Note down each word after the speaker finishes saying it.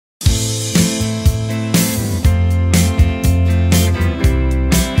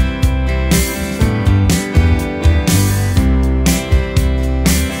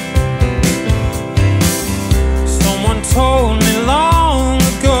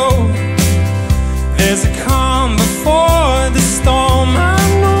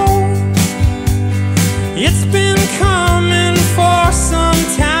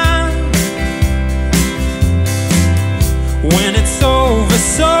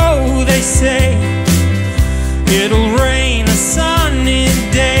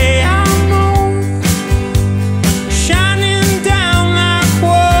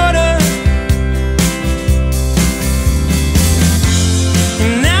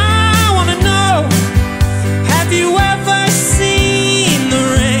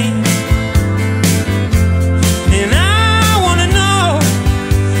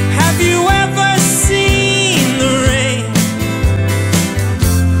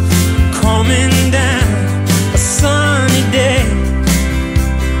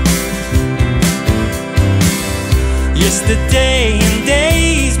yesterday and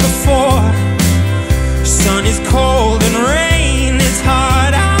days before. Sun is cold and rain is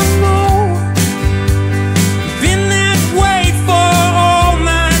hard, I know. Been that way for all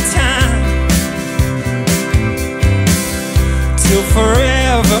my time, till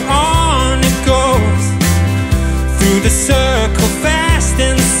forever on it goes, through the circle fast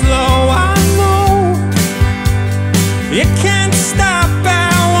and slow. I know you can't stop, I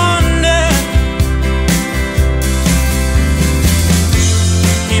wonder.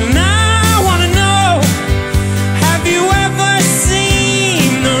 And I wanna know, have you ever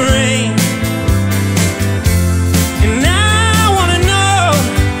seen the rain? And I wanna know,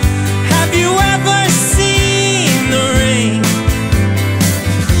 have you ever seen the rain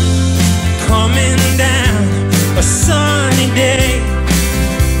coming down a sunny day?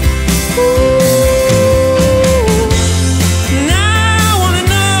 Ooh.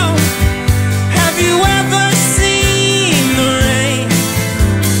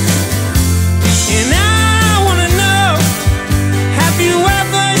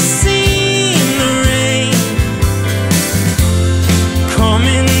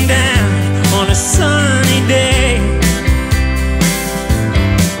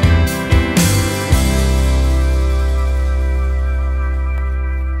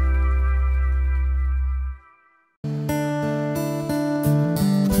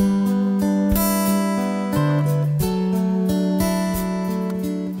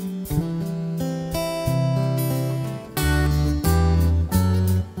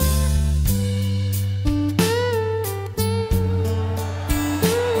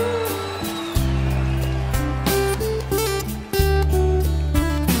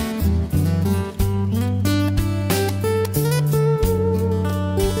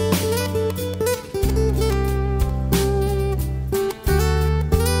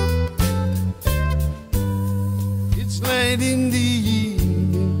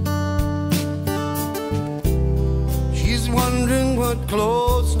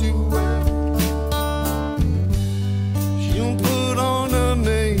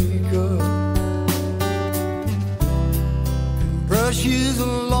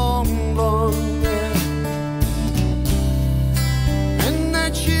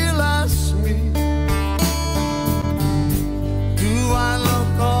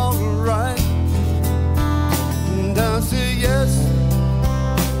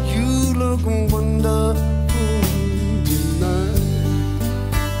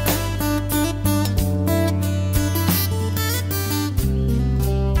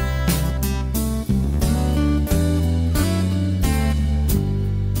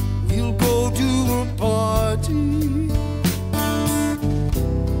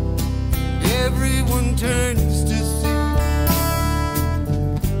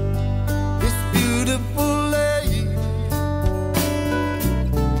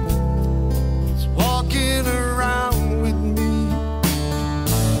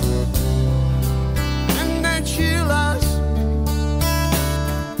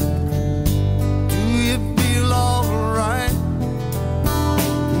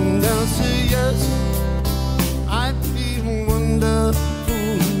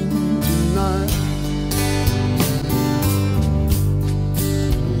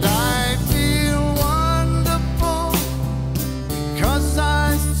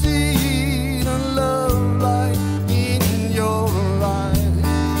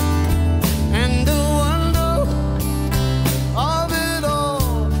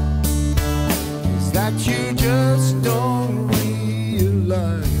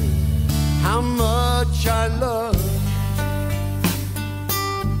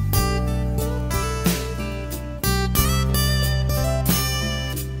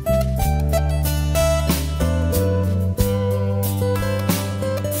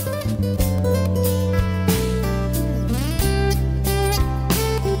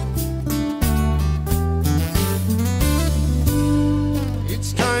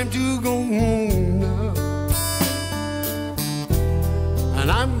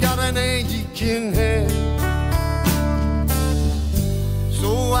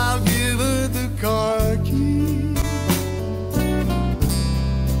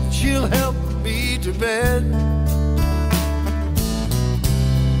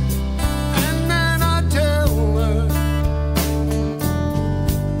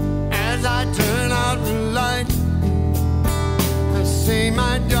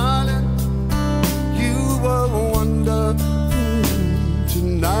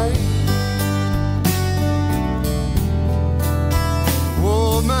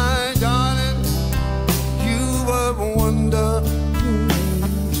 Wonder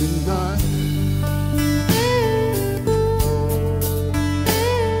tonight.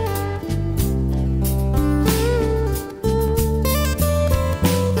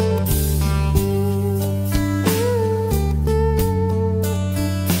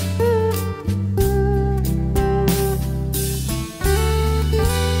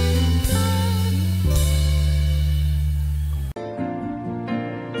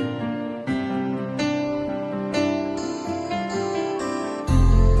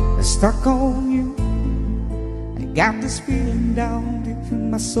 stuck on you. I got this feeling down deep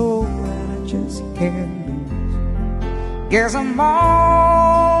in my soul that I just can't lose. Guess I'm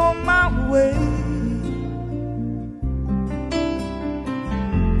on my way.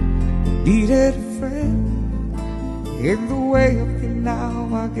 Needed a friend in the way of you now.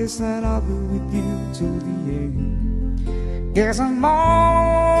 I guess that I'll be with you till the end. Guess I'm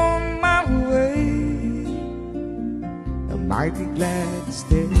on my way. I might be glad to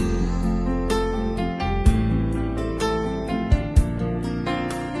stay.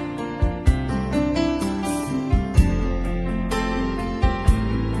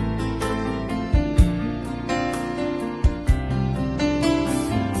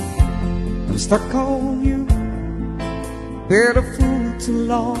 I'm stuck on you. Been a fool too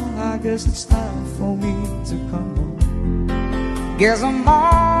long. I guess it's time for me to come home. Guess I'm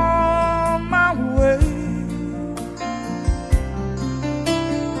on my way.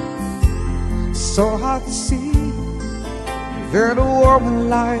 So hard to see that a woman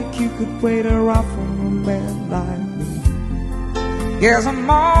like you could wait around for a man like me. Guess I'm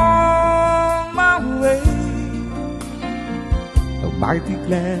on my way. I might be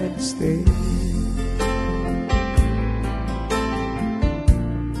glad to stay.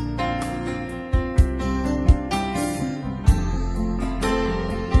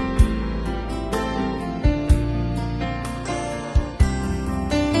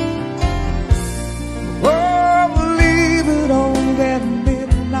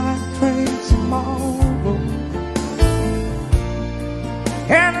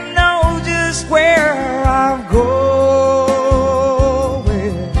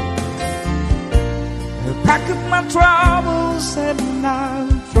 Troubles and I'll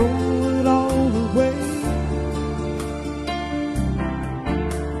throw it all away.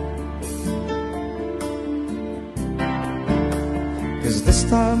 Cause this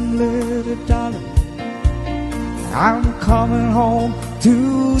time, little darling, I'm coming home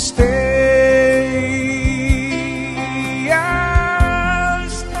to stay. I'm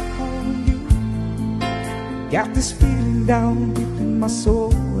stuck on you. Got this feeling down deep in my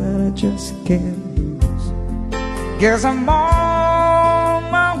soul and I just can't. Guess I'm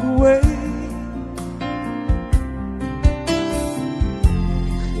on my way.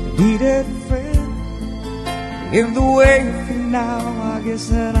 Needed a friend in the way of you now. I guess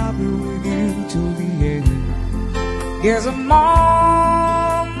that I'll be with you till the end. Guess I'm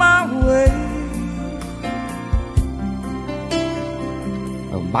on my way.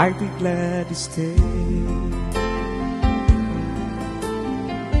 I might be glad to stay.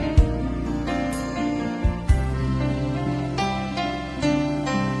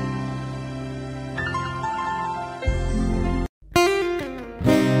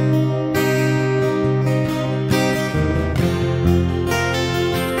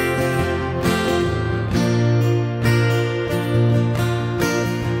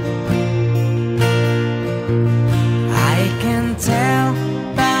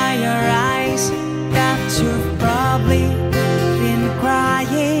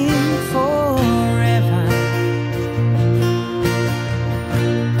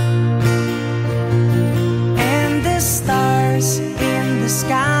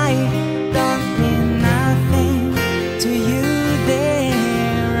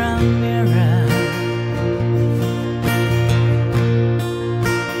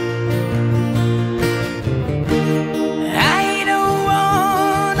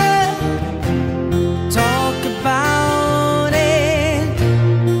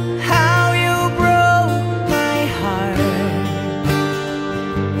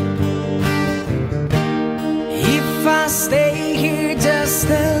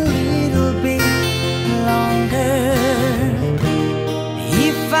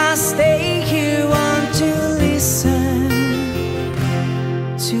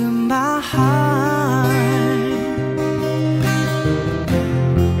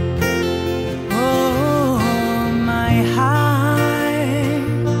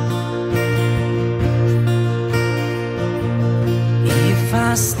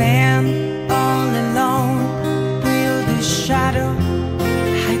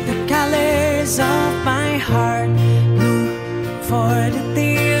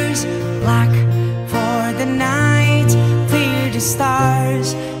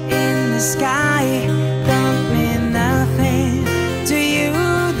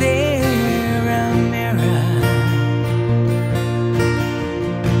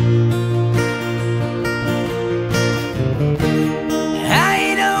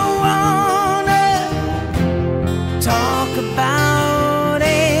 About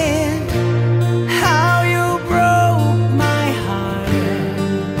it, how you broke my heart.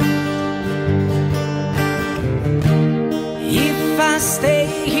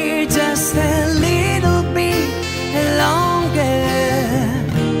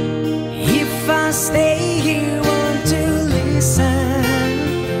 stay here, won't you listen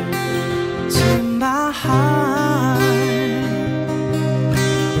to my heart?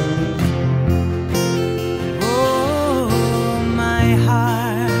 Oh, my heart.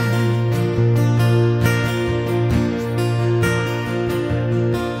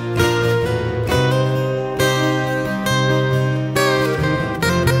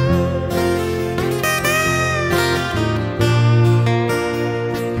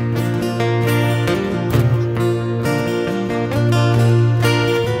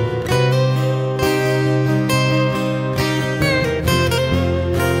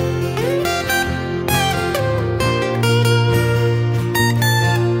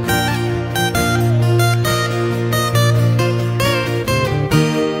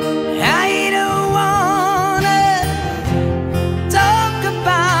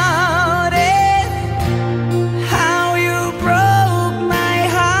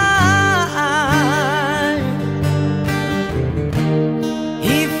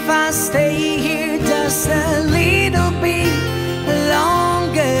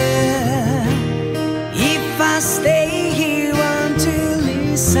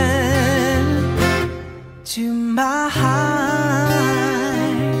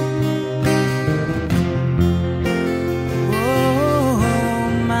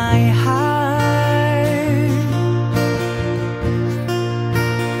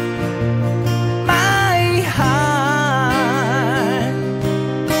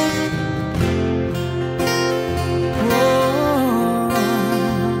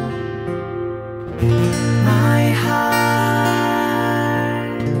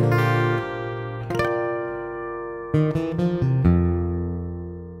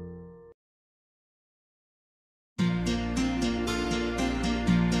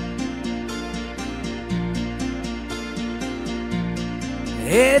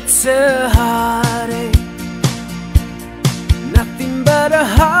 It's a heartache, nothing but a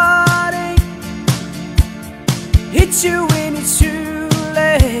heartache. Hits you when it's too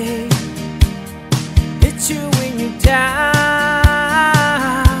late, hits you when you're down.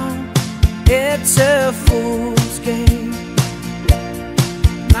 It's a fool's game,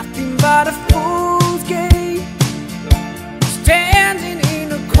 nothing but a fool's game. Standing in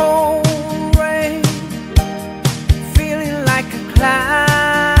the cold rain, feeling like a clown.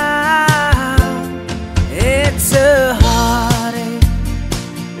 It's a heartache,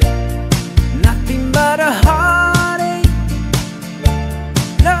 nothing but a heartache.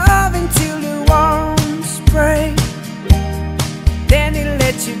 Love until the warmth break, then it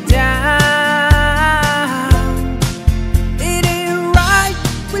lets you down. It ain't right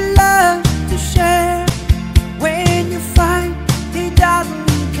with love to share. When you fight, he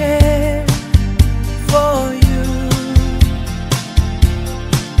doesn't care for you.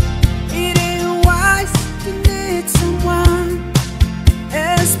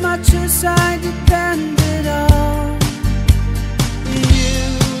 As much as I depended on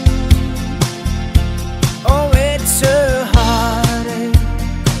you. Oh, it's a heartache,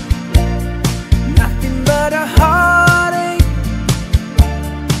 nothing but a heartache.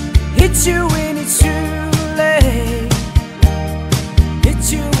 Hits you when it's too late,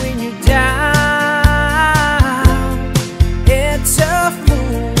 hits you when you're down. It's a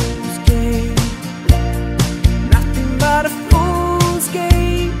fool's game, nothing but a fool's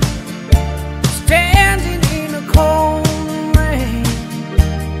game. Standing in the cold rain,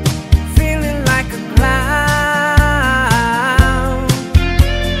 feeling like a clown.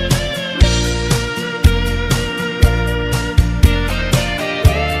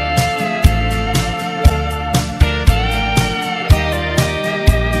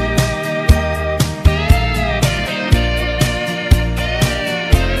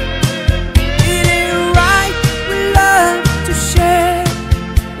 It ain't right with love to share.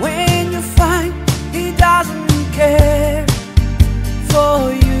 When you find he doesn't care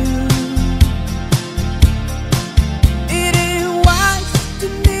for you, it ain't wise to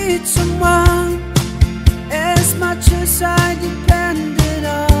need someone as much as I depended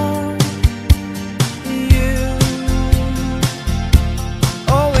on you.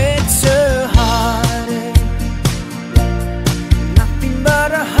 Oh, it's a heartache, nothing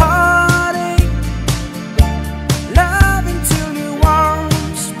but a heartache. Love until you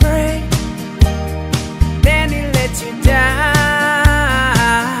won't break, then he lets you down.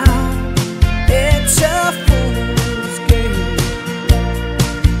 It's a fool's game,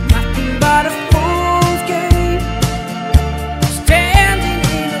 nothing but a fool's game. Stand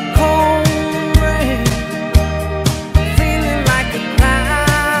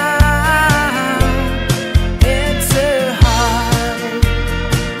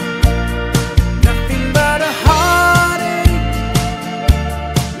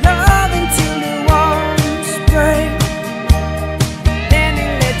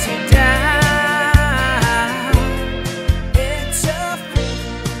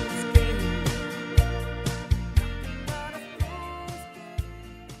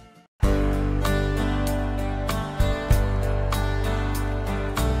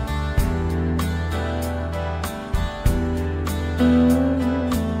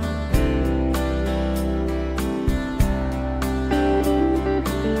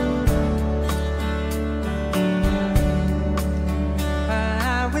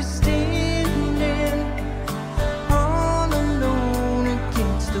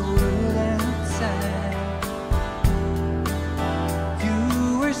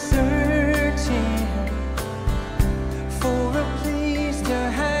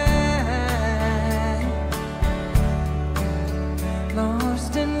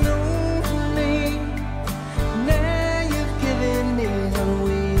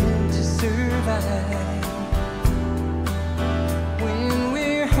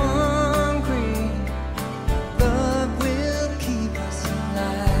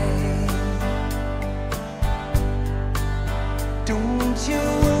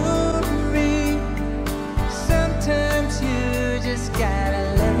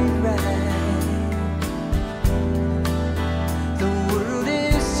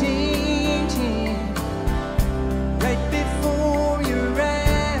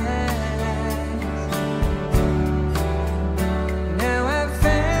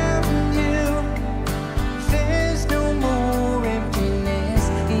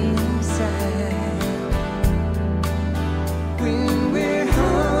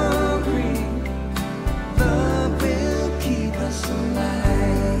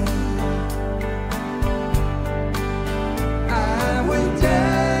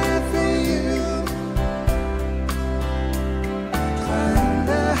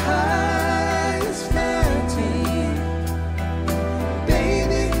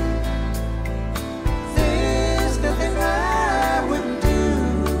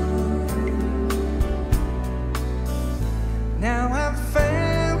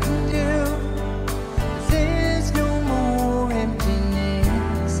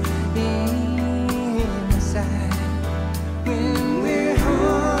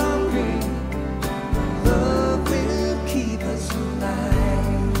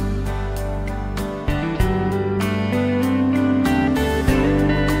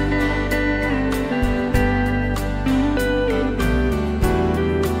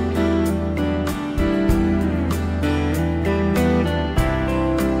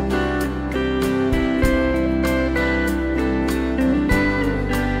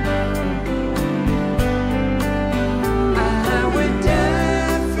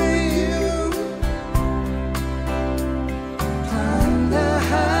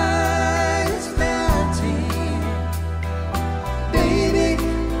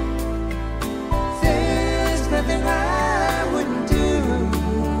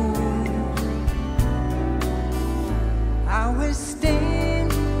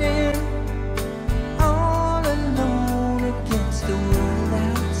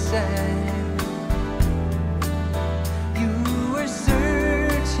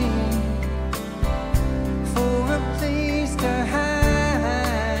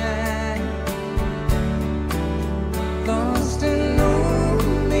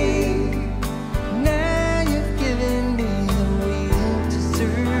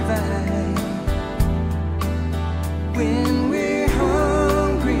survive. When we're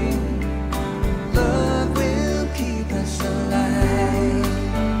hungry, love will keep us alive.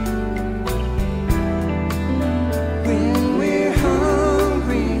 When we're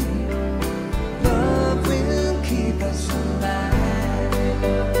hungry, love will keep us alive.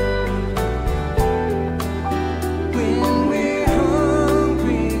 When we're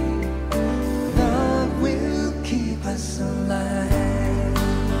hungry, love will keep us alive.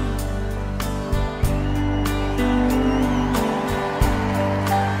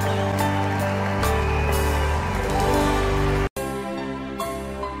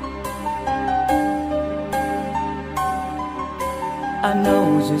 I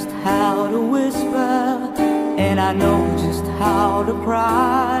know just how to whisper, and I know just how to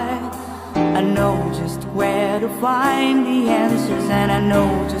cry. I know just where to find the answers, and I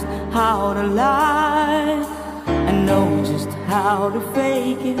know just how to lie. I know just how to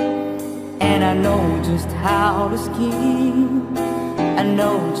fake it, and I know just how to scheme. I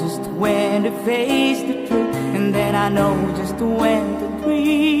know just when to face the truth, and then I know just when to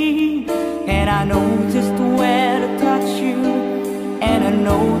dream. And I know just where to touch you, and I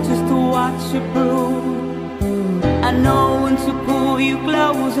know just to watch you prove. I know when to pull you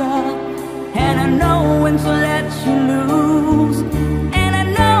closer, and I know when to let you loose. And I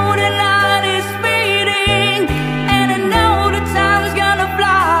know the night is fading, and I know the time's gonna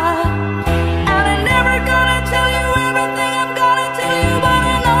fly. And I'm never gonna tell you everything I'm gonna tell you, but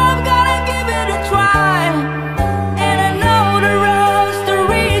I know I'm gonna give it a try. And I know the roads to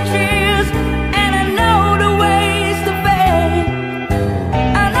riches, and I know the ways to fame.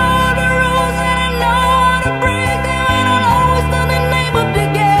 I know the rules and I know how to break them, and I'll always know the name of the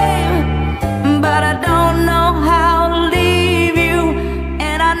game. But I don't know how to leave you,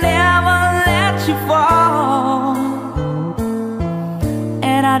 and I never let you fall.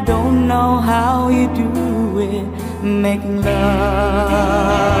 And I don't know how you do it, making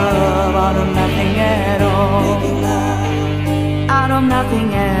love out of nothing at all. Out of nothing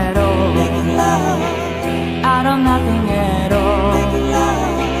at all. Out of nothing at all.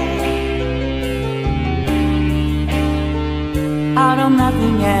 Out of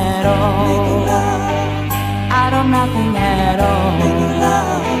nothing at all. Out of nothing at all.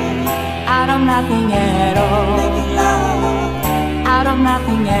 Out of nothing at all. Out of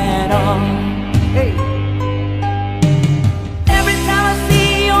nothing at all. Hey. Every time I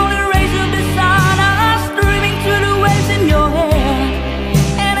see all the rays of the sun are streaming through the waves in your hair,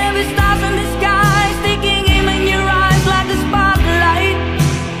 and every star's in the sky is taking aim in your eyes like a spotlight.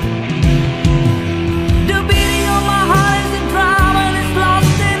 The beating of my heart is a drum, and it's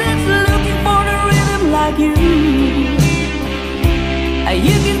lost and it's looking for the rhythm like you.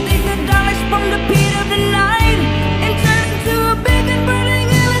 You can take the darkness from the pit of the night and turn into a big and burning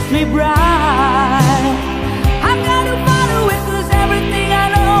endlessly bright. I gotta follow it, 'cause everything I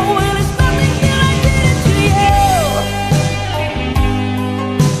know, well, it's nothing till I did it to you.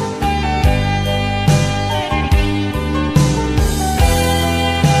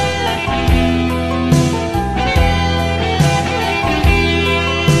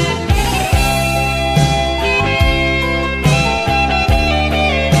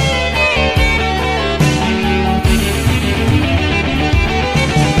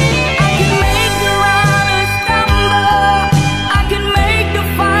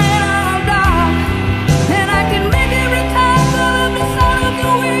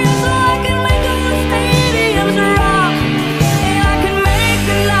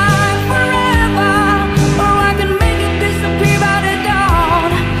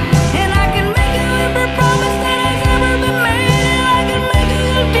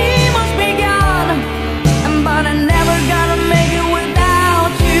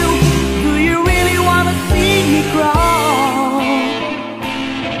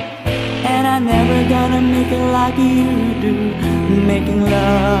 Like you do, making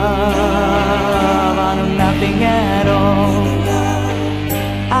love out of nothing at all.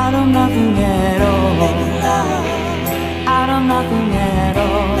 Out of nothing at all. Out of nothing at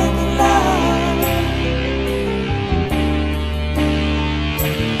all.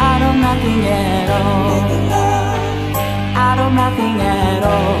 Out of nothing at all. Out of nothing at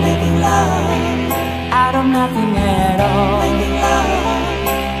all. Out of nothing at all. Out of nothing at all.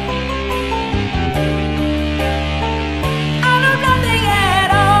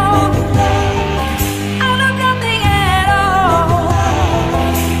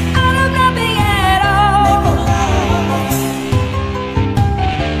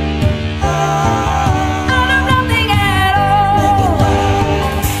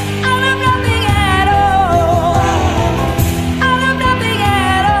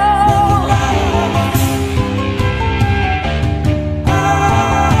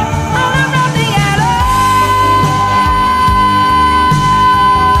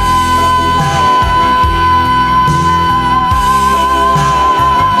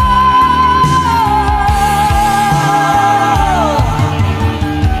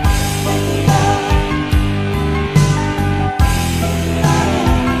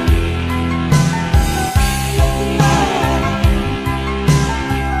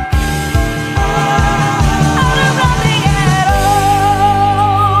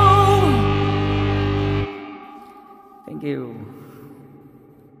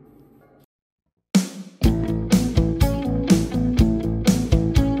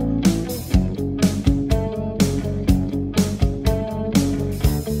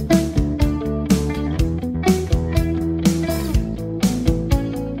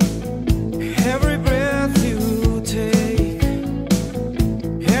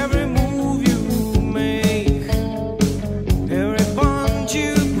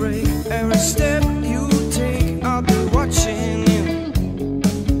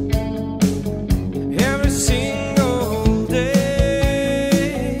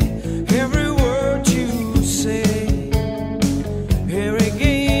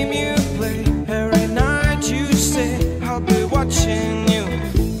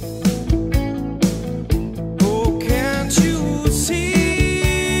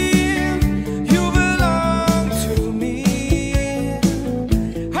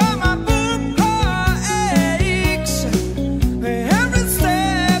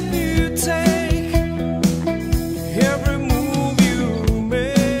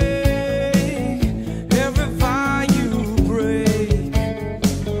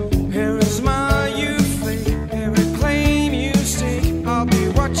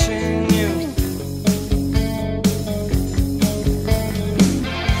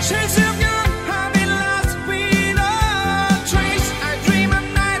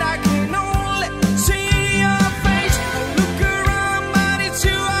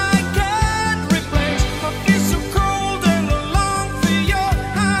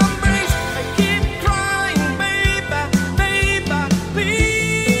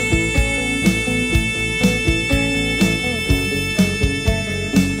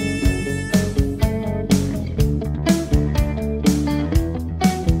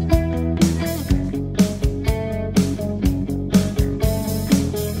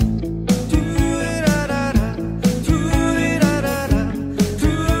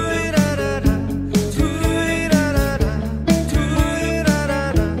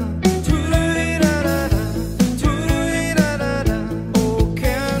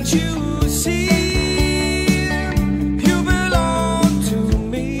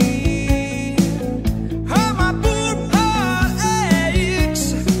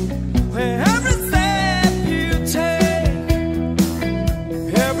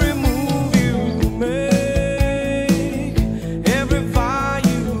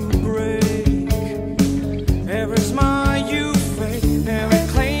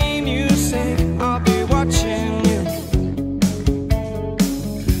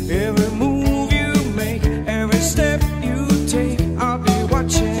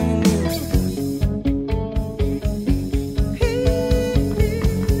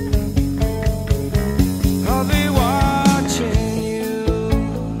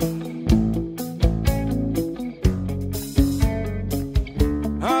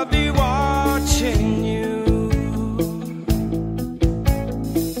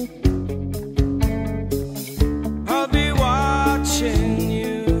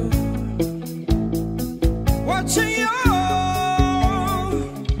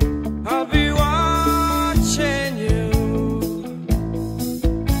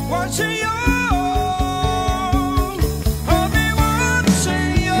 watching you. I'll be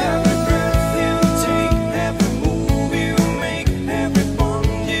watching you. Every breath you take, every move you make, every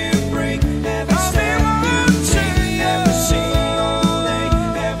bond you break, every step you take, every single day,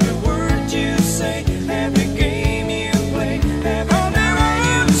 every word you say, every game you play, every night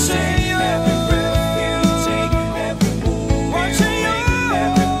you say, every breath you take, every move you make,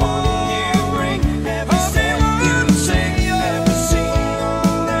 every bond you break, every step you take, every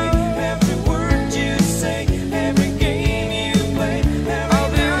single day, every word you say, every game you play,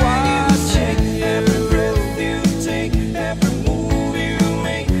 every night you say, every breath you take, every move you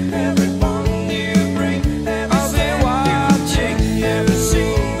make, every bond you break, every step you take, every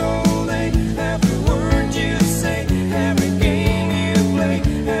single day, every word you say, every game you play,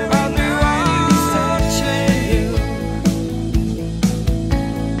 every night you say.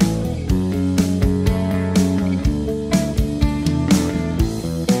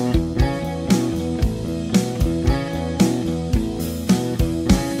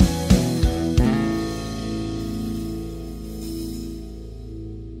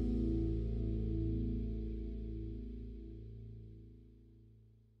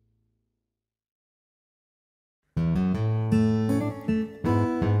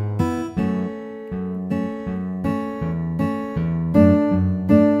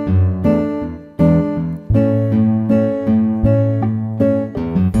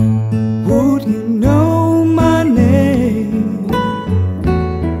 Would you know my name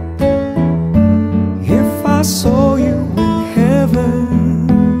if I saw you in heaven?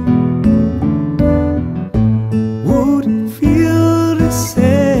 Would it feel the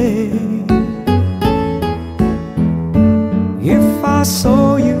same if I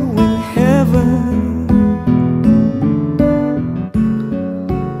saw you in heaven?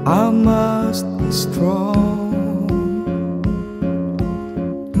 I must be strong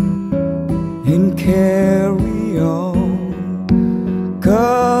and carry on,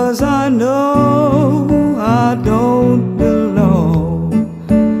 'cause I know I don't belong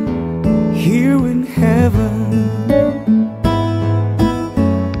here in heaven.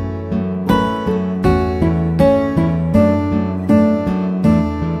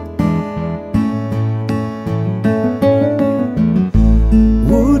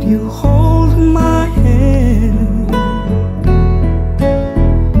 Would you hold my hand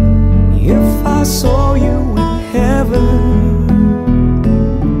if I saw you in heaven?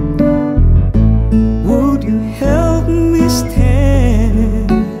 Would you help me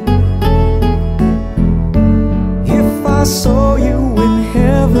stand if I saw you in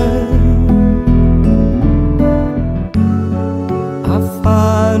heaven? I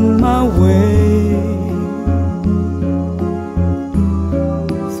find my way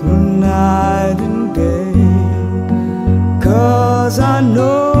through night and day, 'cause I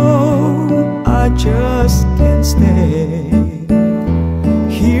know I just can't stay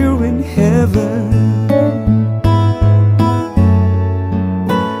here in heaven.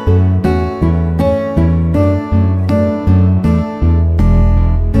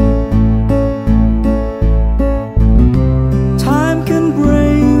 Time can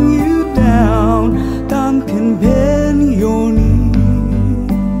bring you down, time can bend your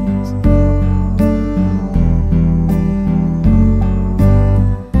knees.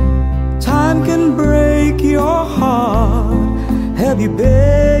 Time can break your heart, have you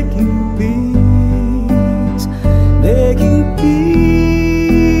begging peace, begging peace.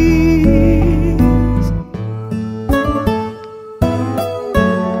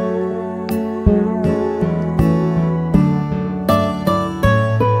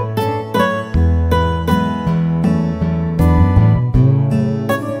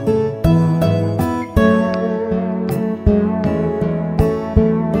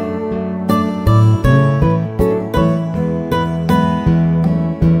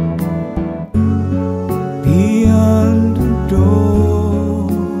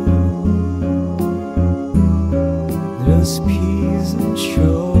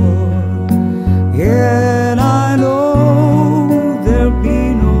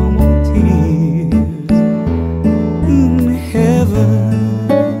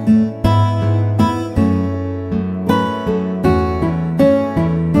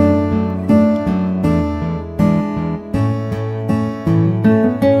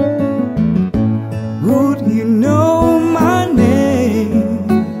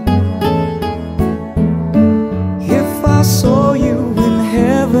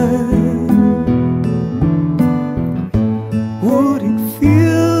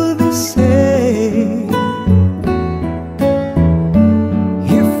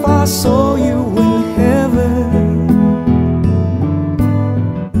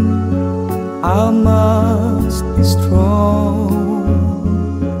 I must be strong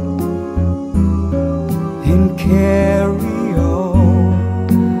and carry on,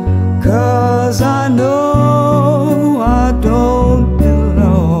 'cause I know I don't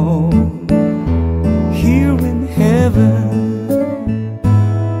belong here in heaven,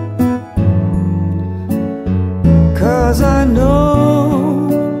 'cause I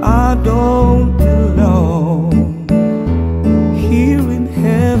know I don't belong here in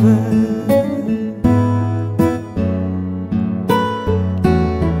heaven.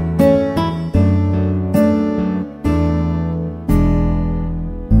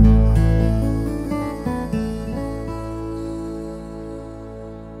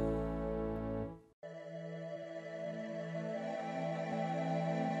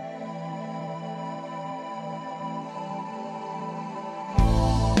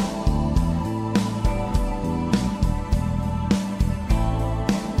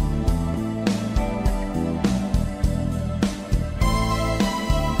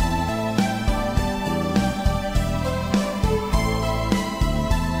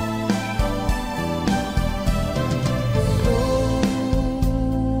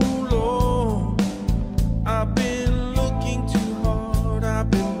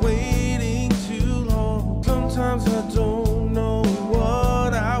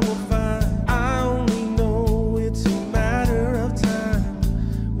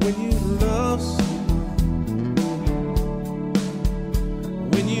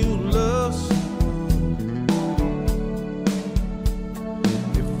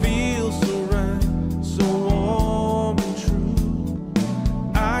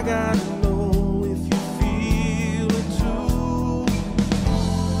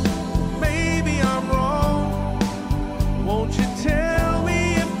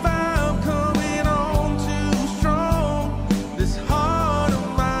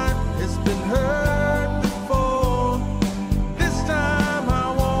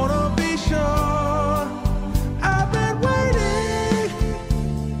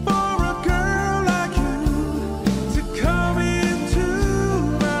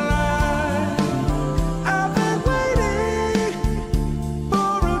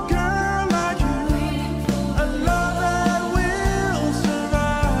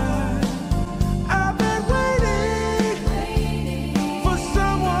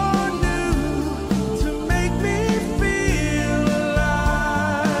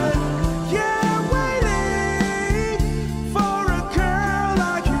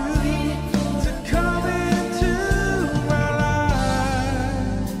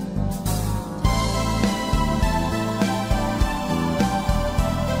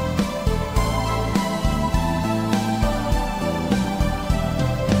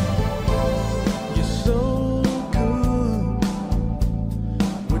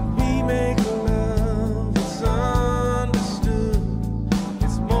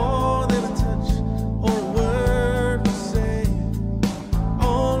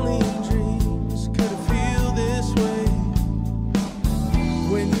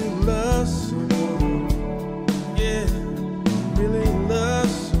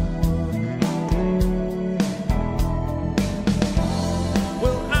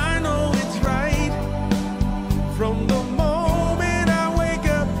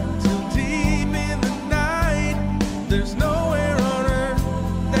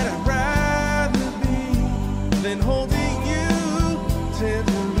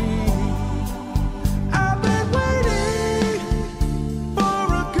 tenderly. I've been waiting for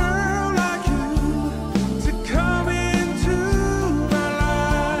a girl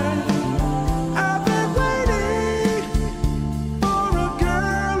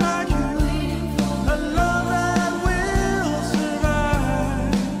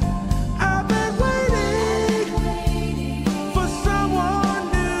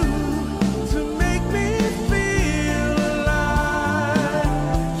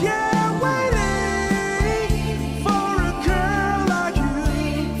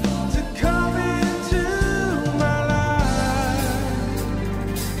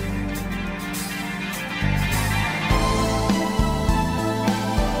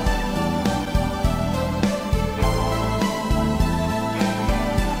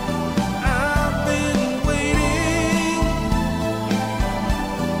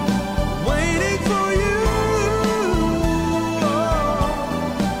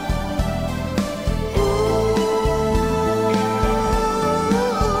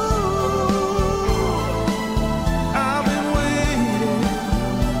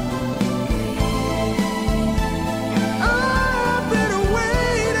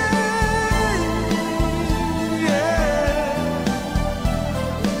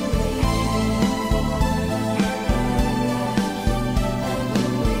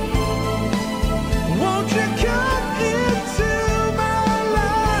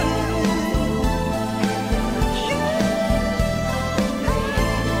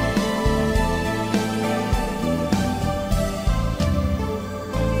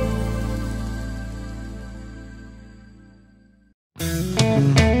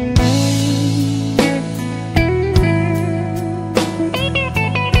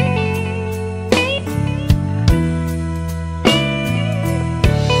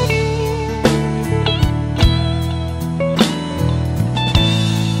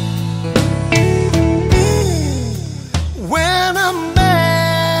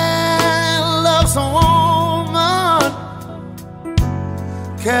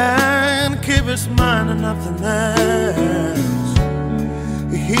his mind and nothing else.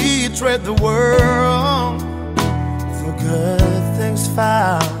 He traded the world for good things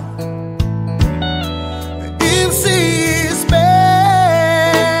found. If she is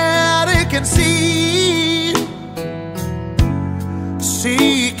bad, he can see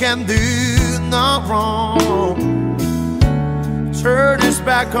she can do no wrong. Turned his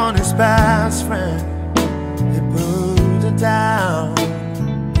back on his best friend, he put her down.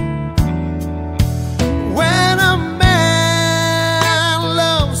 When a man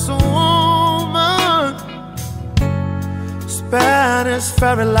loves a woman, spend his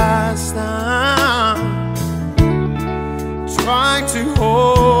very last time trying to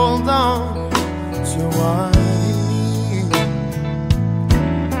hold on to what he needs,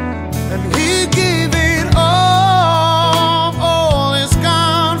 and he gave it all his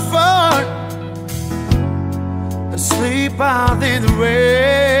comfort, and sleep out in the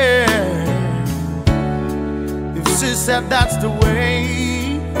rain. If she said that's the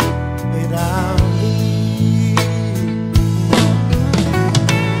way it I'll be.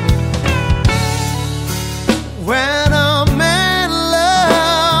 When a man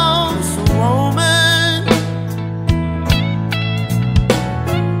loves a woman,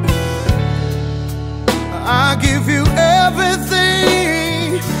 I give you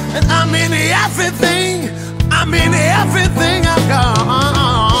everything, and I mean everything, I mean everything I've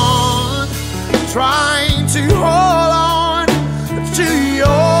got. Trying to hold on to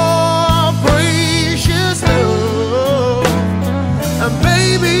your precious love, and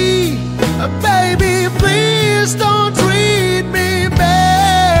baby, baby, please don't treat me bad.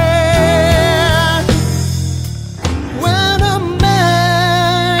 When a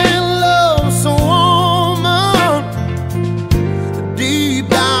man loves a woman, deep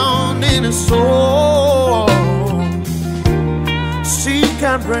down in his soul, she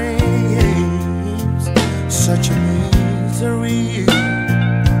can bring such a misery.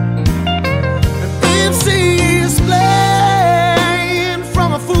 And if she is playing from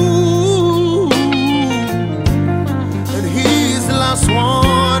a fool, and he's the last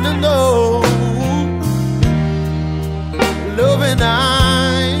one to know, loving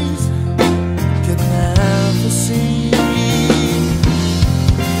eyes can never see.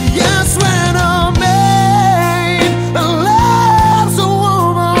 Yes, when a man loves a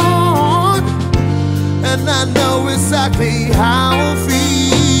woman, and I know exactly how I feel.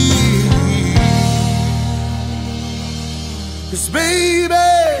 'Cause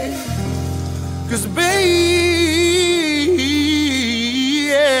baby,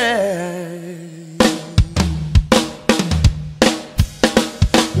 yeah.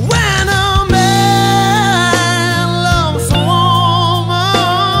 When a man loves a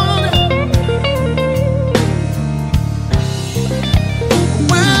woman,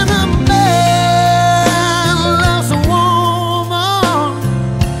 when a man loves a woman,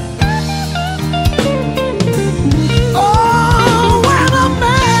 oh, when a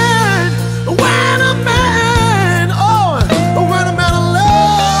man, oh, when a man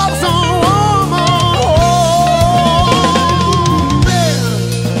loves a woman, oh, yeah.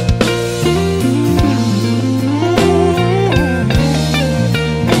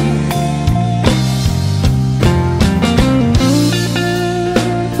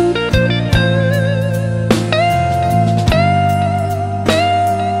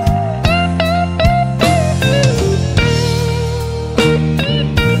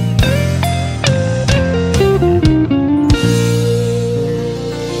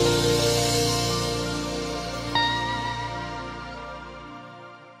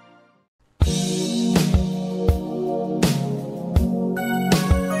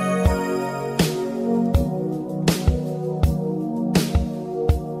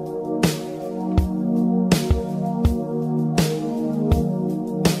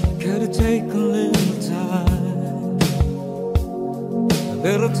 Could it take a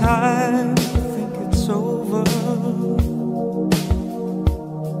little time to think it's over?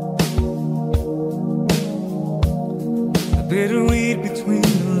 I better read between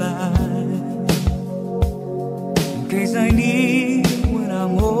the lines in case I need when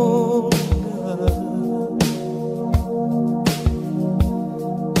I'm older.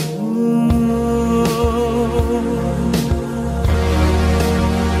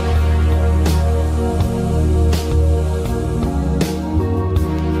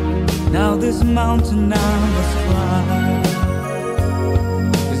 Now this mountain I must climb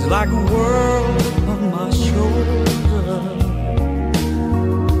is like a world upon my shoulder.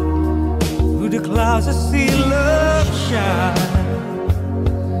 Through the clouds I see love shine.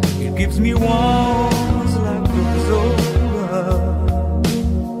 It gives me warmth like it was over.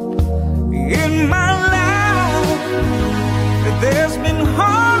 In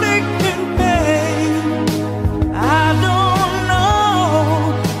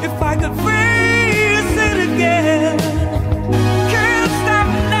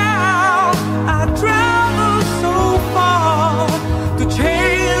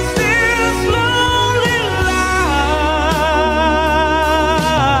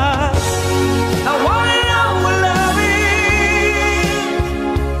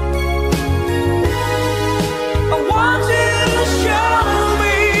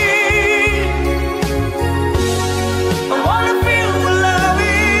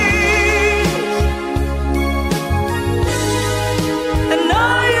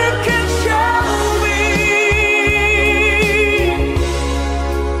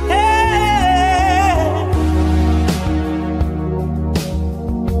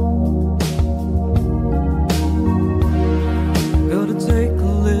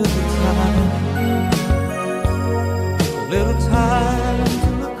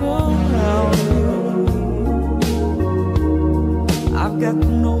got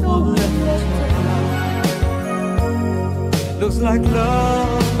no one left behind. Looks like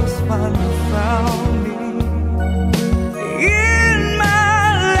love has finally found me. In my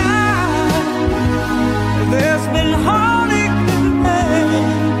life, there's been heartache and pain.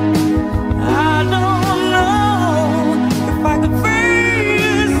 I don't know if I could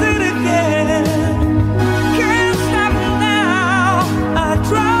face it again. Can't stop now. I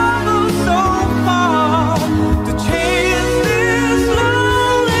travel so far to change this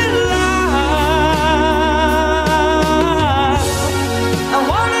lonely life. I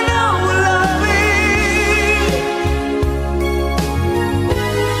wanna know what love is.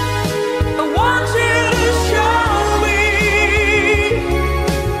 I want you to show me.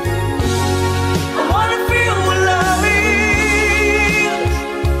 I wanna feel what love is.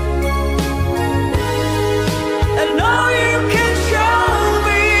 I know you can show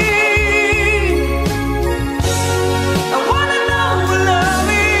me. I wanna know what love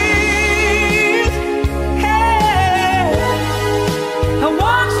is. Hey, I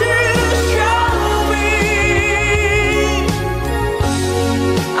want you to show me.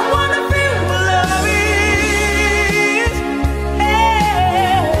 I wanna feel what love is.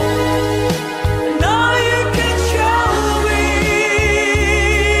 Hey, I know you can show me.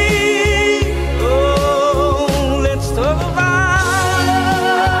 Oh, let's talk about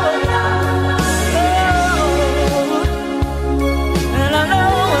love. And I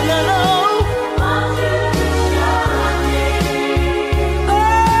know, want you to show me.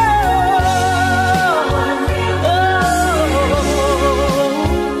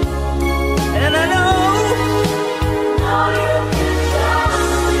 Oh, and I know you can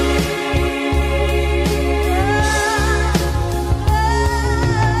show me.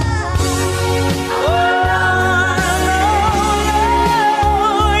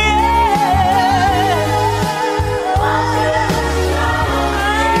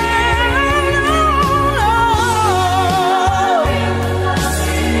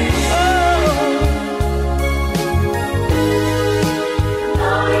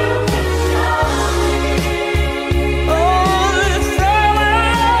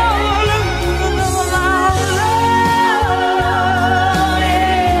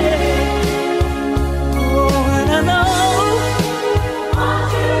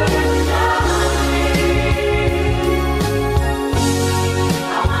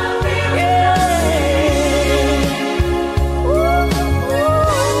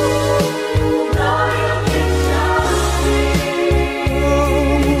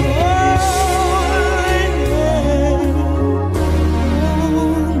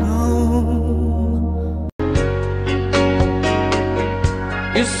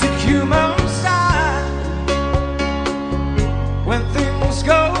 It's the human side when things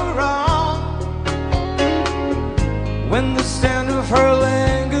go wrong, when the stand of her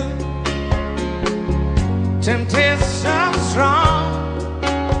linger, temptation strong,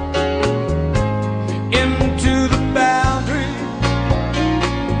 into the boundary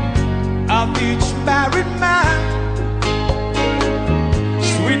of each married man.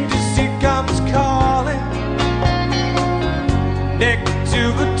 Sweet deceit comes calling,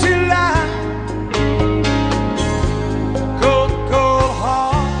 negativity line, cold, cold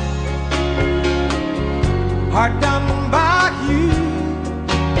heart done by you.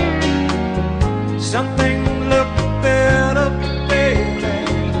 Something look better, baby,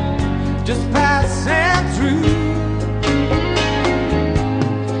 just passing through.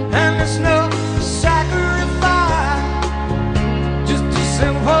 And there's no sacrifice, just a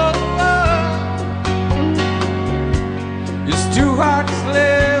simple love. It's two hearts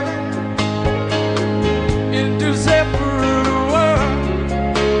living in two separate worlds,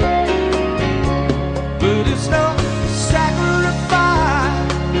 but it's no sacrifice,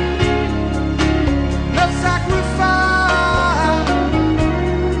 no sacrifice.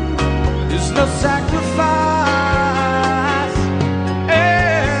 It's no sacrifice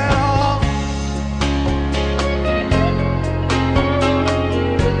at all.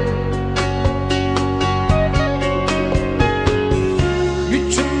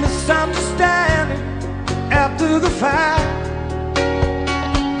 Mutual misunderstanding after the fact.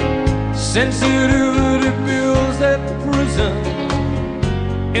 Sensitivity builds that prison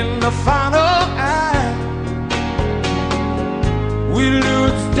in the final act. We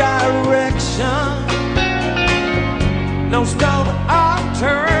lose direction, no stone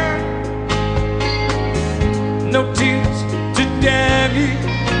unturned, no tears to damn you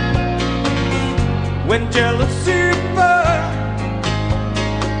when jealousy burns.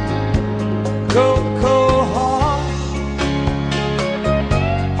 Cold, cold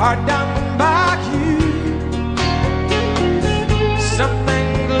heart done by you. Something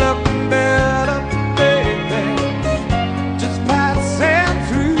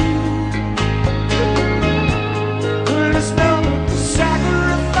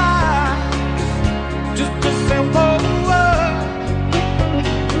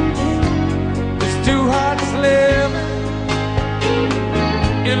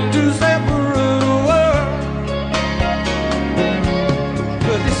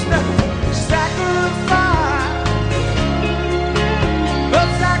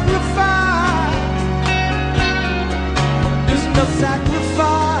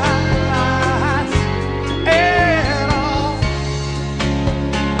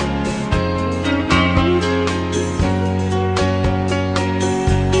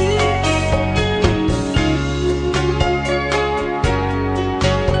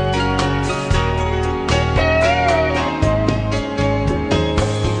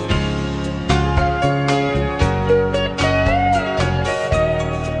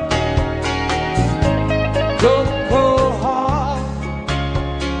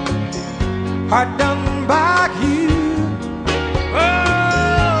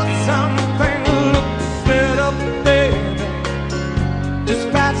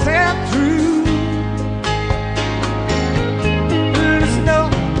tried and true. There's no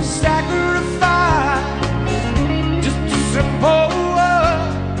sacrifice, just a simple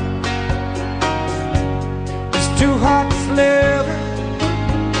word. It's two hearts living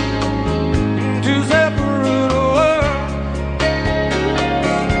in two separate worlds.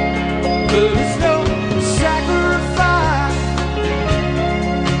 There's no sacrifice,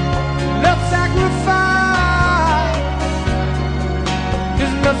 love sacrifice.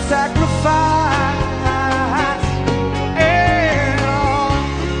 There's no sacrifice at all.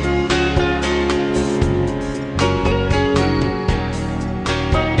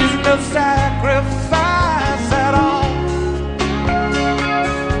 There's no sacrifice at all.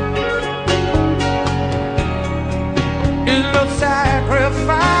 There's no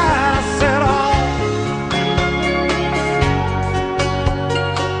sacrifice at all.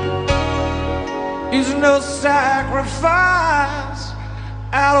 There's no sacrifice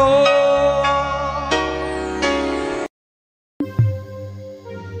at all.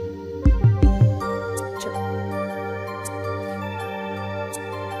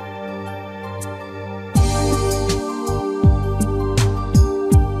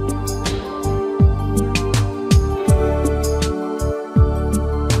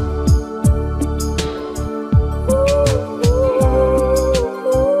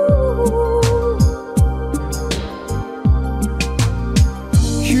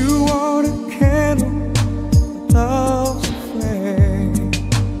 You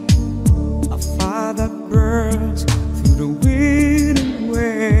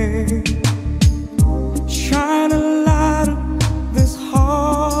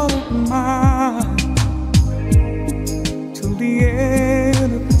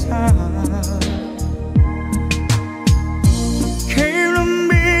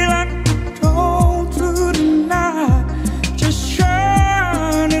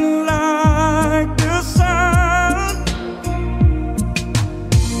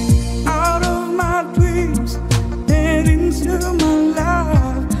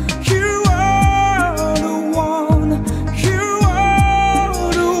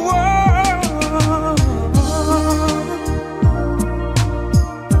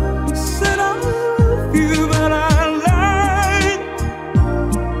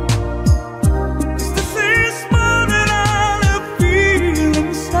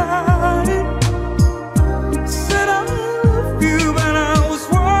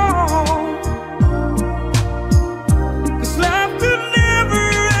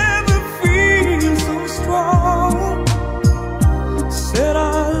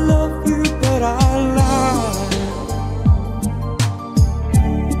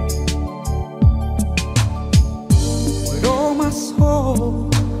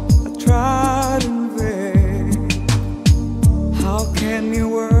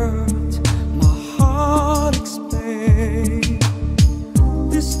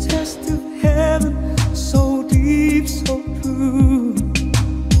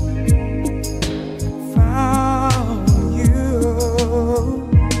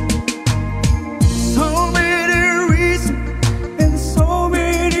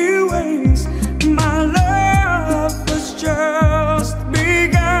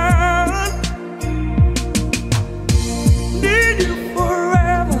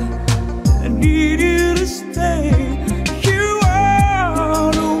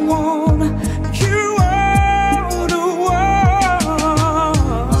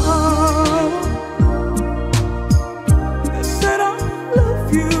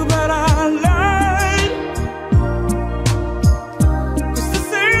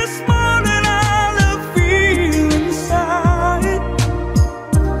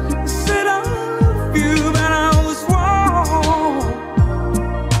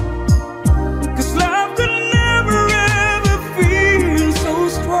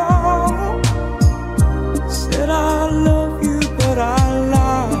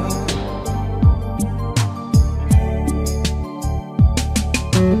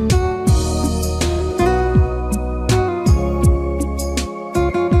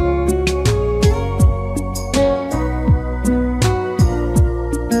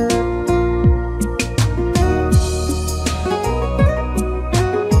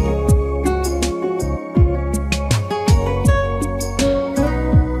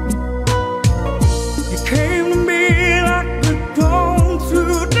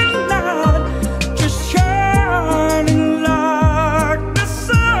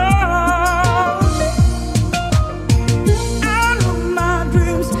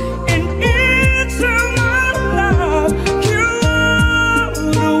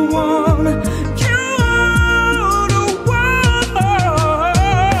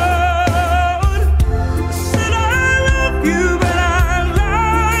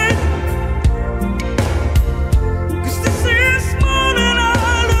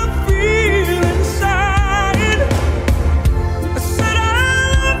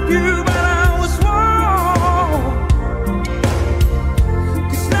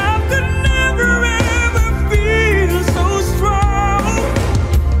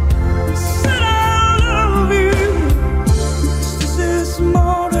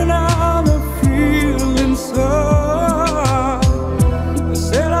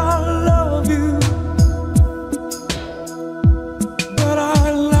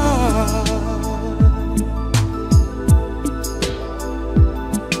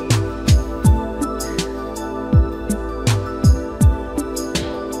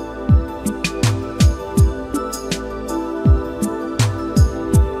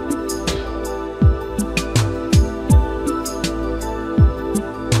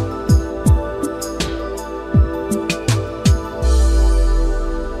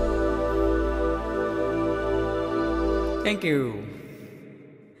Thank you.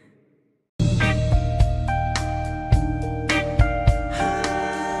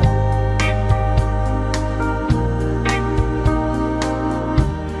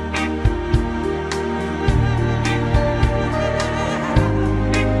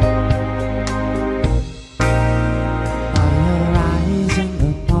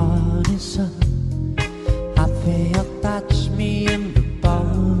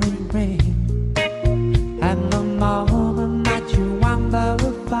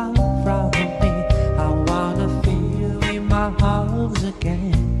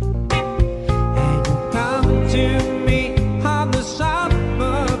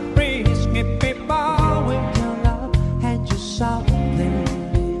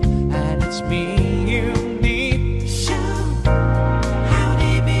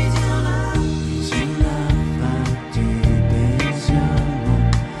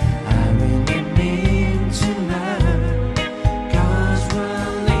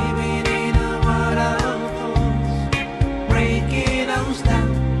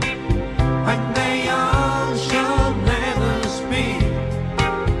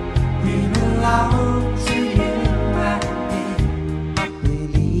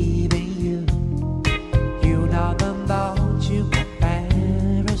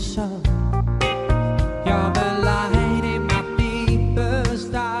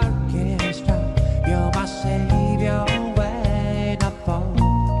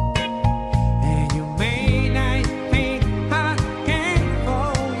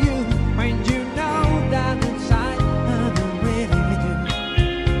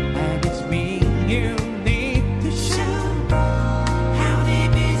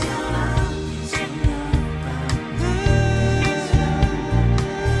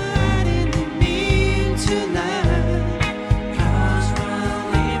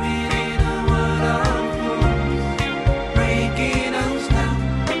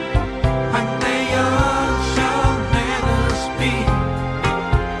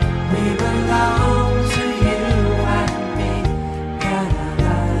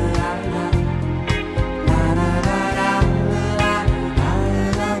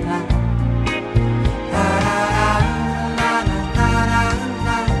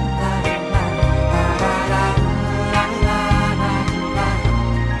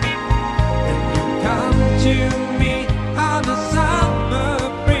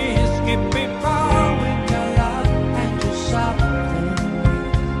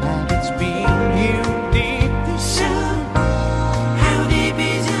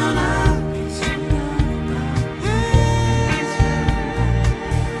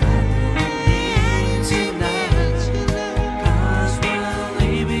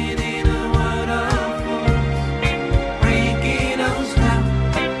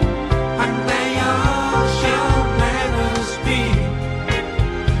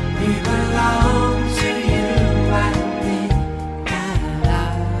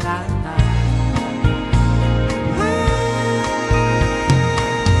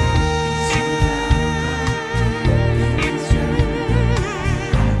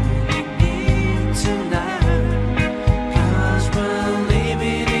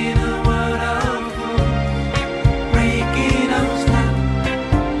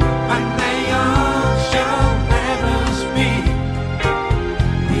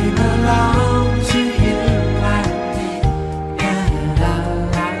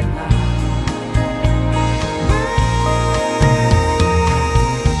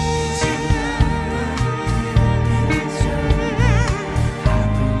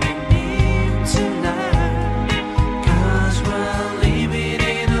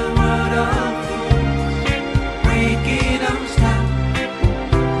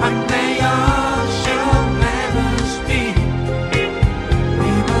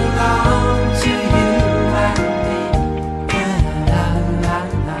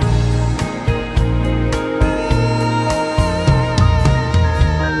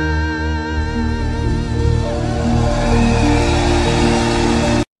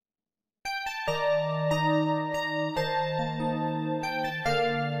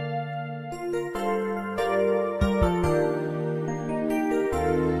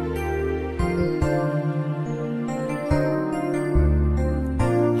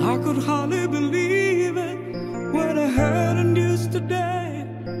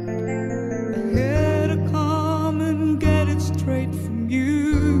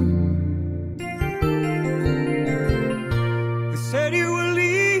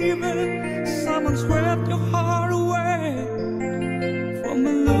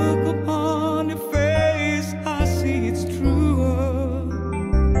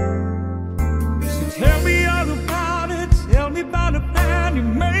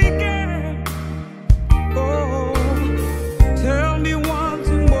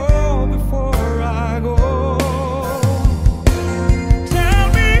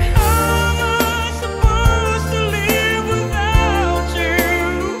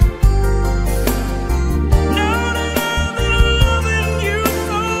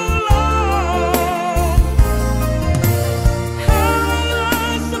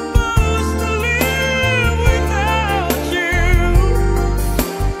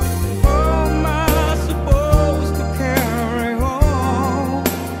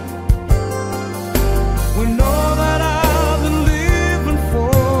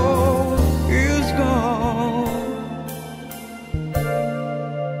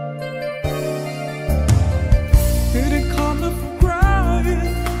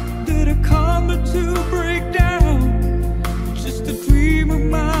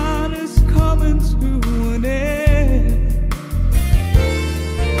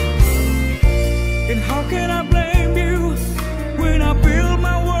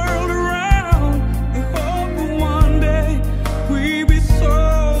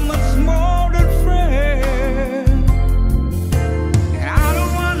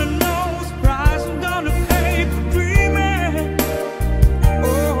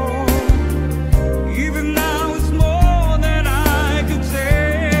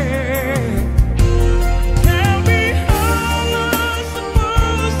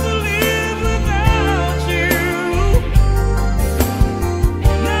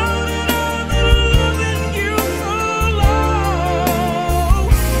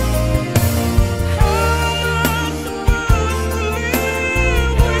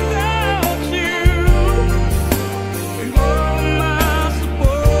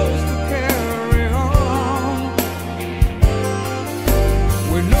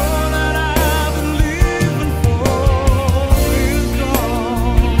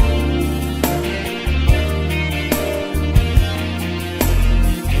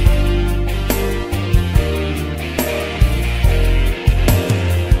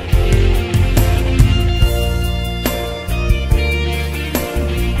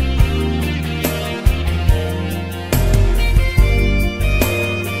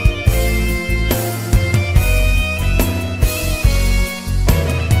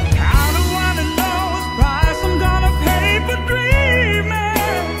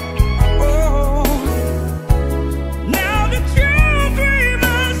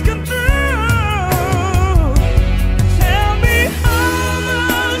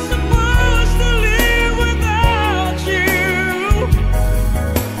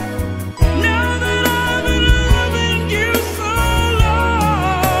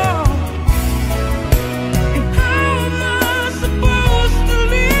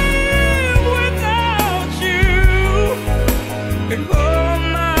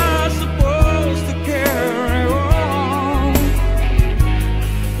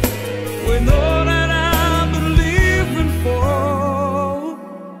 and all that I've been living for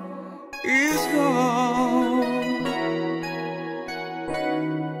is gone.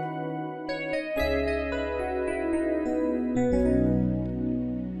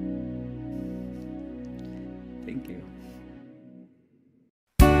 Thank you.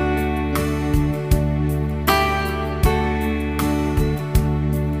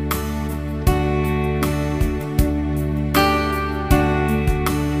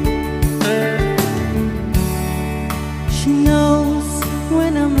 She knows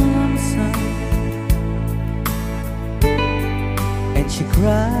when I'm lonesome, and she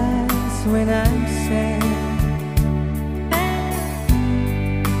cries when I'm sad.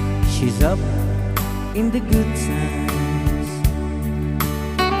 She's up in the good times,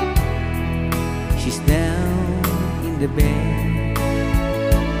 she's down in the bed.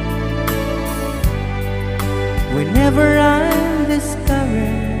 Whenever I'm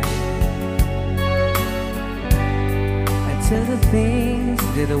discouraged, I tell the things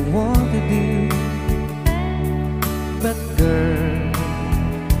that I want to do. But girl,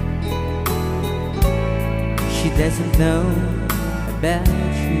 she doesn't know about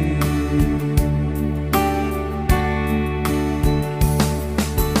you.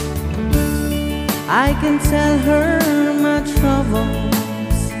 I can tell her my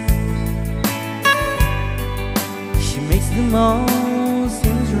troubles, she makes them all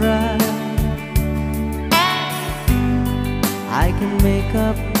seem right. I can make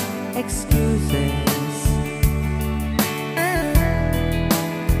up excuses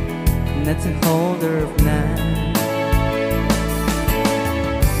not to hold her of night.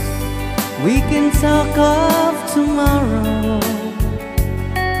 We can talk of tomorrow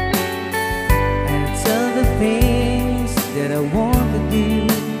and tell the things that I want to do.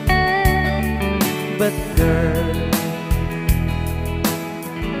 But girl,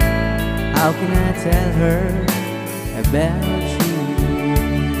 how can I tell her about you?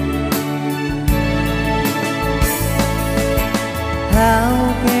 How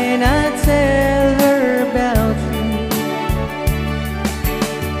can I tell her about you?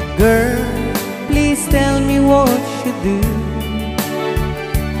 Girl, please tell me what you do.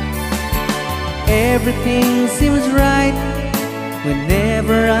 Everything seems right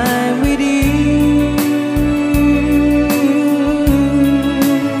whenever I'm with you.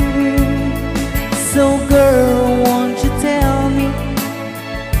 So girl, won't you tell me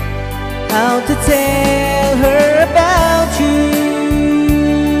how to tell her about you?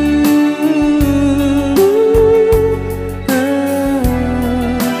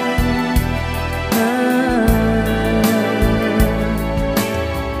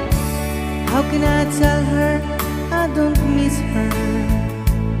 How can I tell her I don't miss her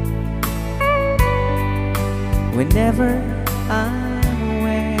whenever I'm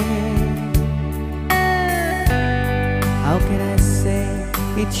away? How can I say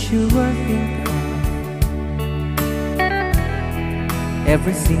it's you I think of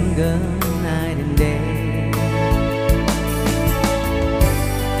every single night and day?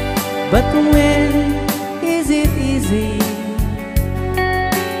 But when is it easy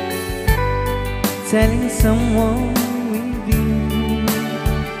telling someone with you?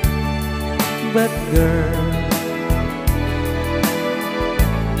 But girl,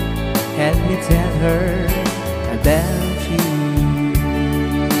 help me tell her about you.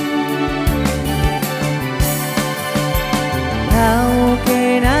 How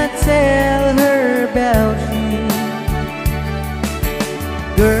can I tell her about you?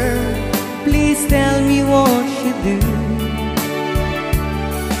 Girl, please tell me what you do.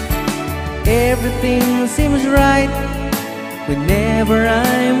 Everything seems right whenever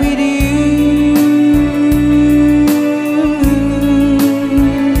I'm with you.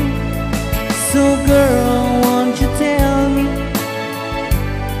 So girl, won't you tell me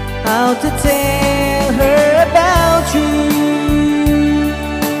how to tell her about you?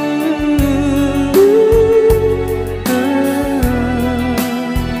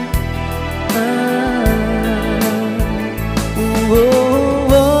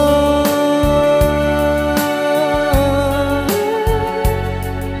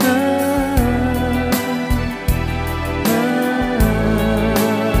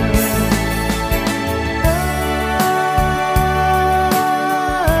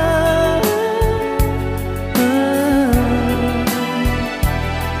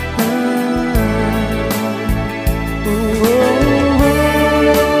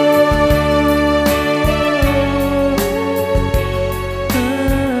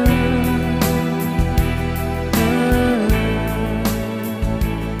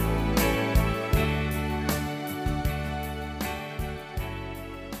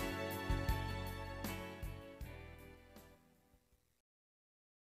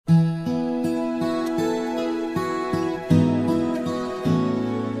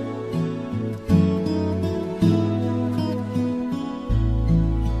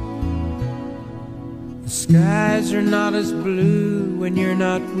 skies are not as blue when you're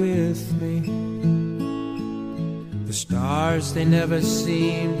not with me. The stars, they never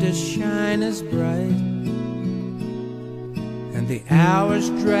seem to shine as bright, and the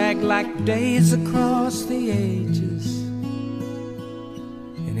hours drag like days across the ages,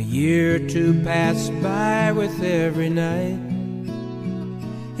 and a year or two pass by with every night.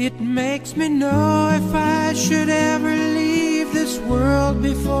 It makes me know if I should ever leave this world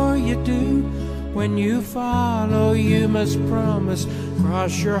before you do. When you follow, you must promise,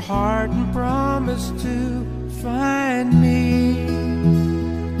 cross your heart and promise to find me.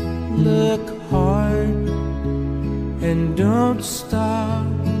 Look hard and don't stop,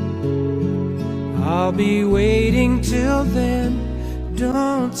 I'll be waiting till then.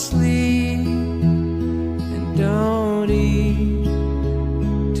 Don't sleep and don't eat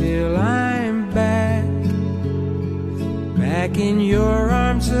till I'm back in your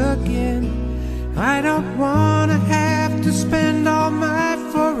arms again. I don't wanna have to spend all my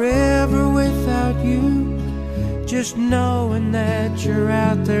forever without you, just knowing that you're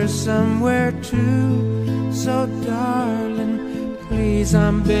out there somewhere too. So darling, please,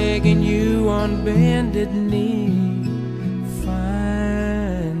 I'm begging you on bended knee,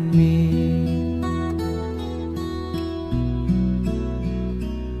 find me.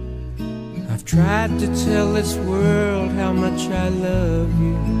 I've tried to tell this world how much I love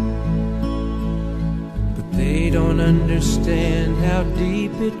you, they don't understand how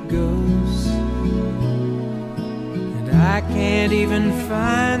deep it goes, and I can't even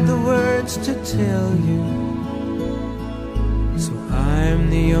find the words to tell you. So I'm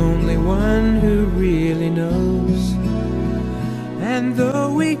the only one who really knows. And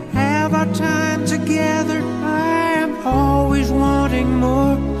though we have our time together, I am always wanting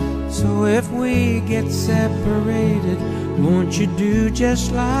more. So if we get separated, won't you do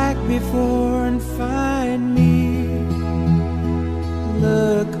just like before and find me?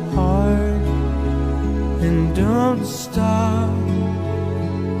 Look hard and don't stop,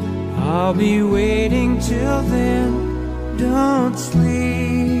 I'll be waiting till then. Don't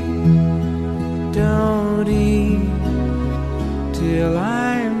sleep, don't eat till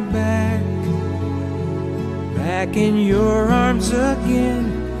I'm back in your arms again.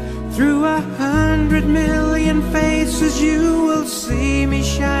 Through 100 million faces you will see me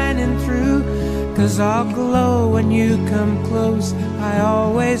shining through, 'cause I'll glow when you come close, I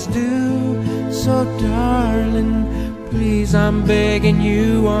always do. So darling, please, I'm begging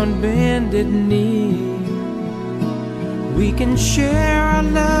you on bended knee. We can share our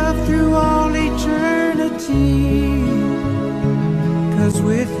love through all eternity, 'cause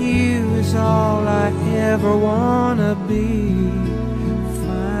with you is all I ever wanna be.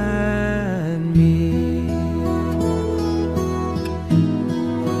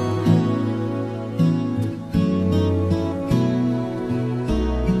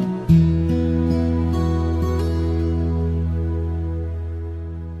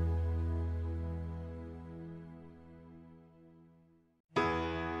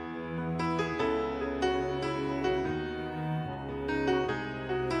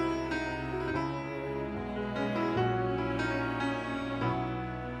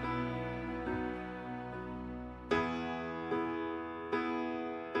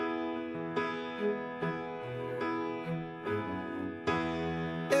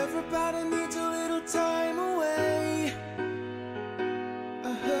 Everybody needs a little time away,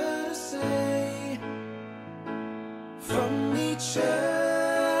 I heard her say, from each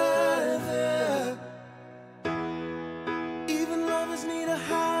other. Even lovers need a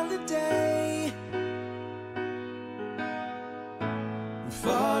holiday,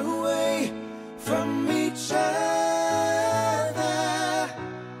 far away from each other.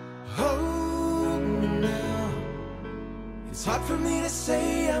 Hold me now, it's hard for me to say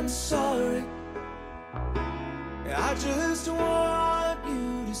I'm sorry. I just want you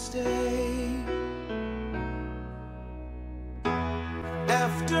to stay.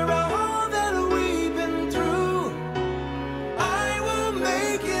 After all that we've been through, I will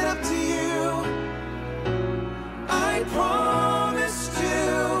make it up to you, I promise to.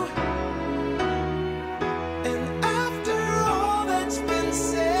 And after all that's been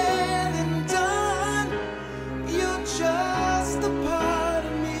said and done, you're just the part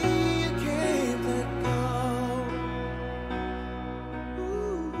of me you can't let go.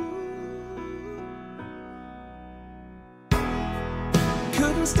 Ooh.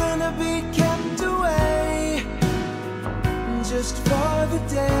 Couldn't stand to be kept away just for the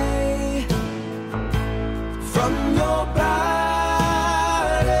day from your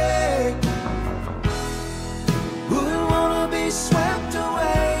body. Wouldn't wanna be swept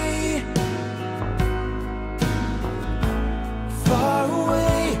away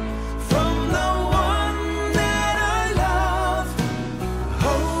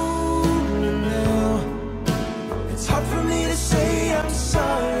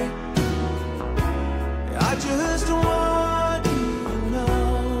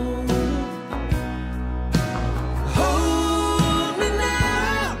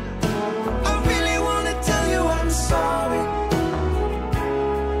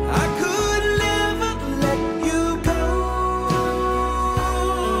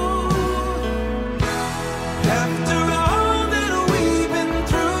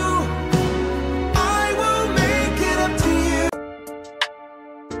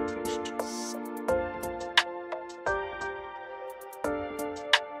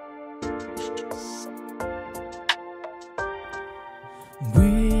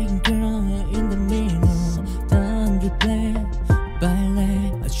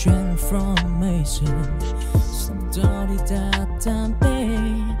transformation. Somebody that I'm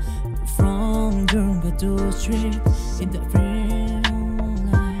paid from jungle to street in the real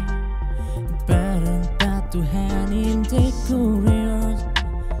life. Better that to hand in the careers.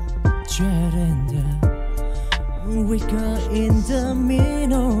 Weaker in the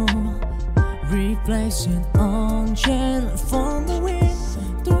middle, replacing on channel from the wind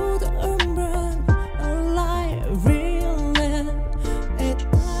to the umbrella, a light real land. It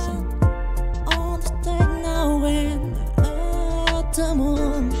on the stage now and at the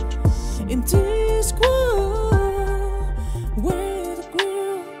moon in this world where the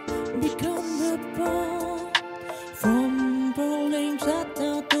grill become the ball from rolling shut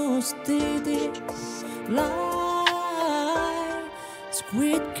down to steady light.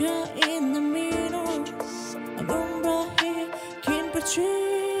 Squidger in the middle, an umbrella here can't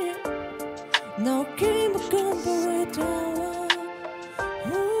retreat. No game of comparator.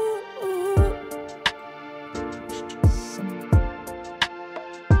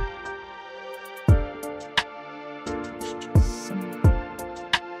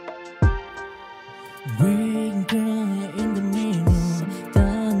 Winger in the middle,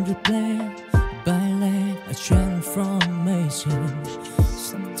 done replay, ballet, a transformation.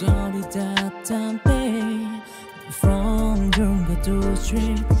 Somebody that I'm paid from jungle to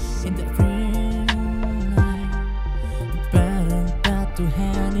street in the real life. Better that to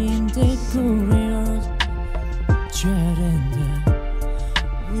hand in the careers.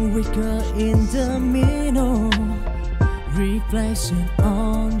 Weaker in the middle, replacing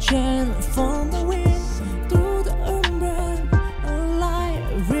on channel from the wind to the umbrella, a light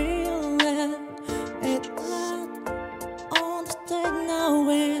real land. It light on the stage now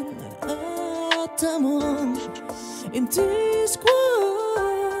and at the moon in this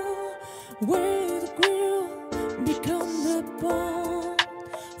world where the grill become the ball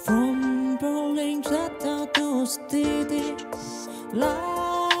from rolling shut down to steady light.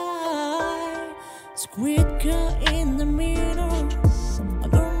 Squidger in the middle, an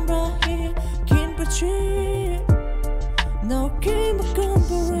umbrella here can't retreat. No game of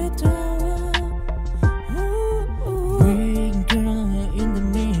comparator. Winger in the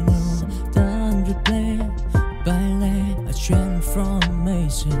middle, done replay, ballet, a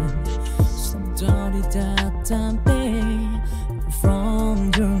transformation. Somebody that I'm paid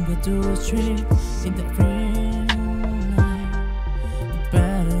from jungle to street in the real life.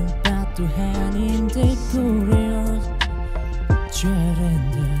 Better that to hand in the careers.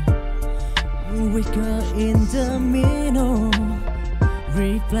 Weaker in the middle,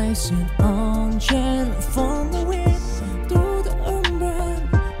 replacing on channel from the wind to the umbrella,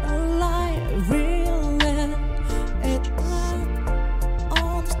 a light real land. It light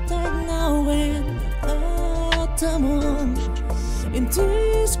on the stage now and at the moon in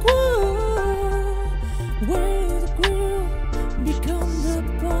this world where the grill become the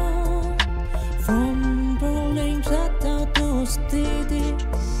ball from rolling shut down to steady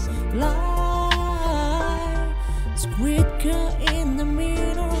light. Squidger in the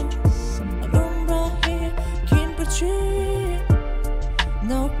middle, an umbrella here can't retreat.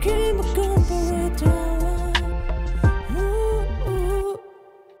 No game of comparator.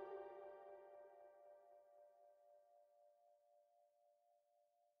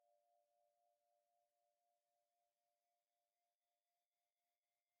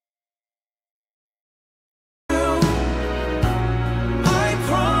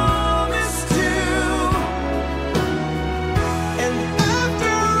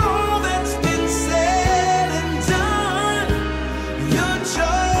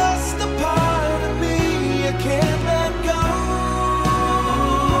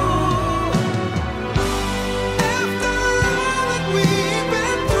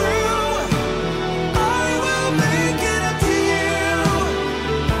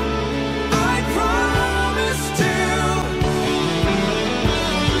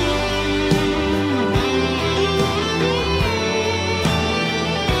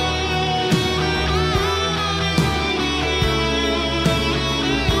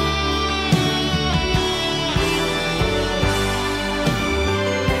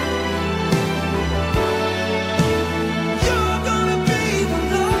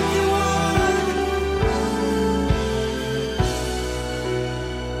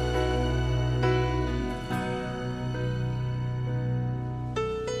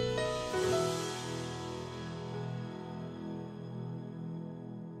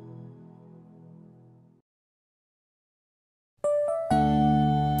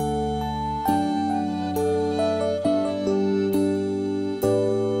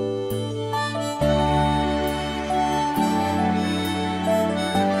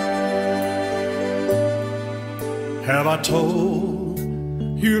 Have I told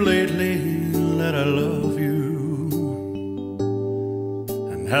you lately that I love you?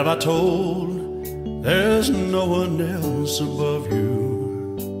 And have I told there's no one else above you?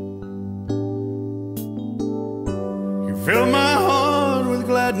 You fill my heart with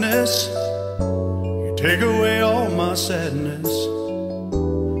gladness, you take away all my sadness,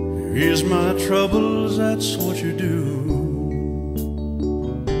 you ease my troubles, that's what you do.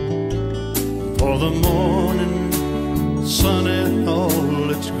 For the morning sun in all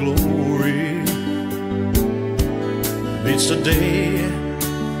its glory meets the day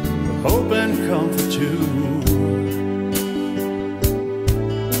with hope and comfort too.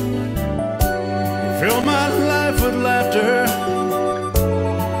 You fill my life with laughter,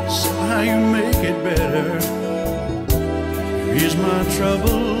 somehow you make it better. You ease my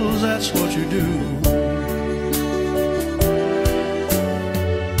troubles, that's what you do.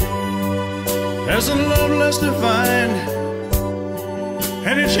 There's a love less defined,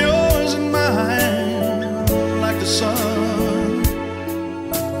 and it's yours and mine, like the sun.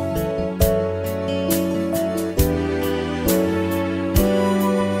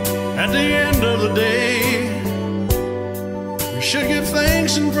 At the end of the day, we should give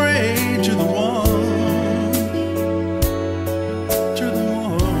thanks and pray to the one, to the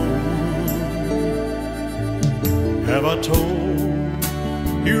one. Have I told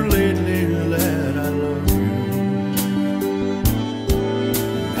you lately that I love you?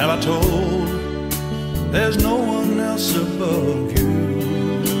 Have I told there's no one else above you?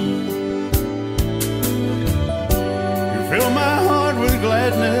 You fill my heart with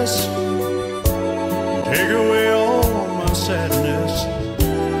gladness, you take away all my sadness,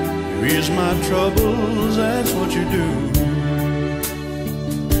 you ease my troubles, that's what you do.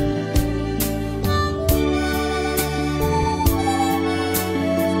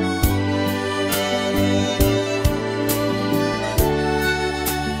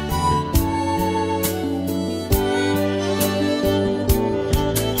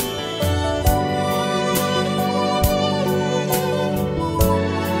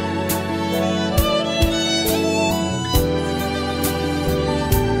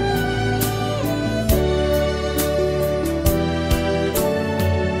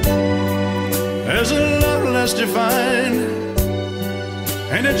 There's a love less defined,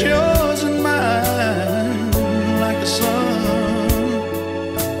 and it's yours and mine, like the sun.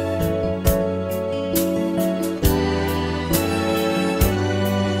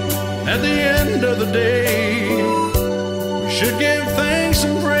 At the end of the day, we should give thanks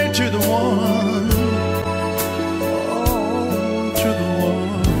and pray to the one, oh, to the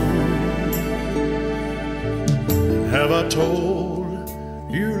one. Have I told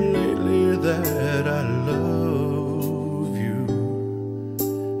you lately that I love you?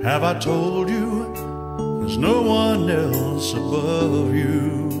 Have I told you there's no one else above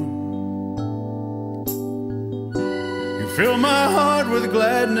you? You fill my heart with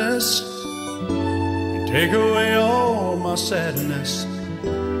gladness, you take away all my sadness,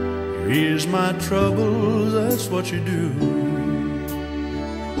 you ease my troubles, that's what you do.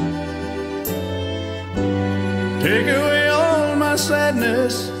 Take away all my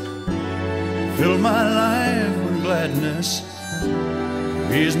sadness, fill my life with gladness,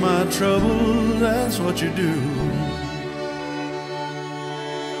 ease my troubles, that's what you do.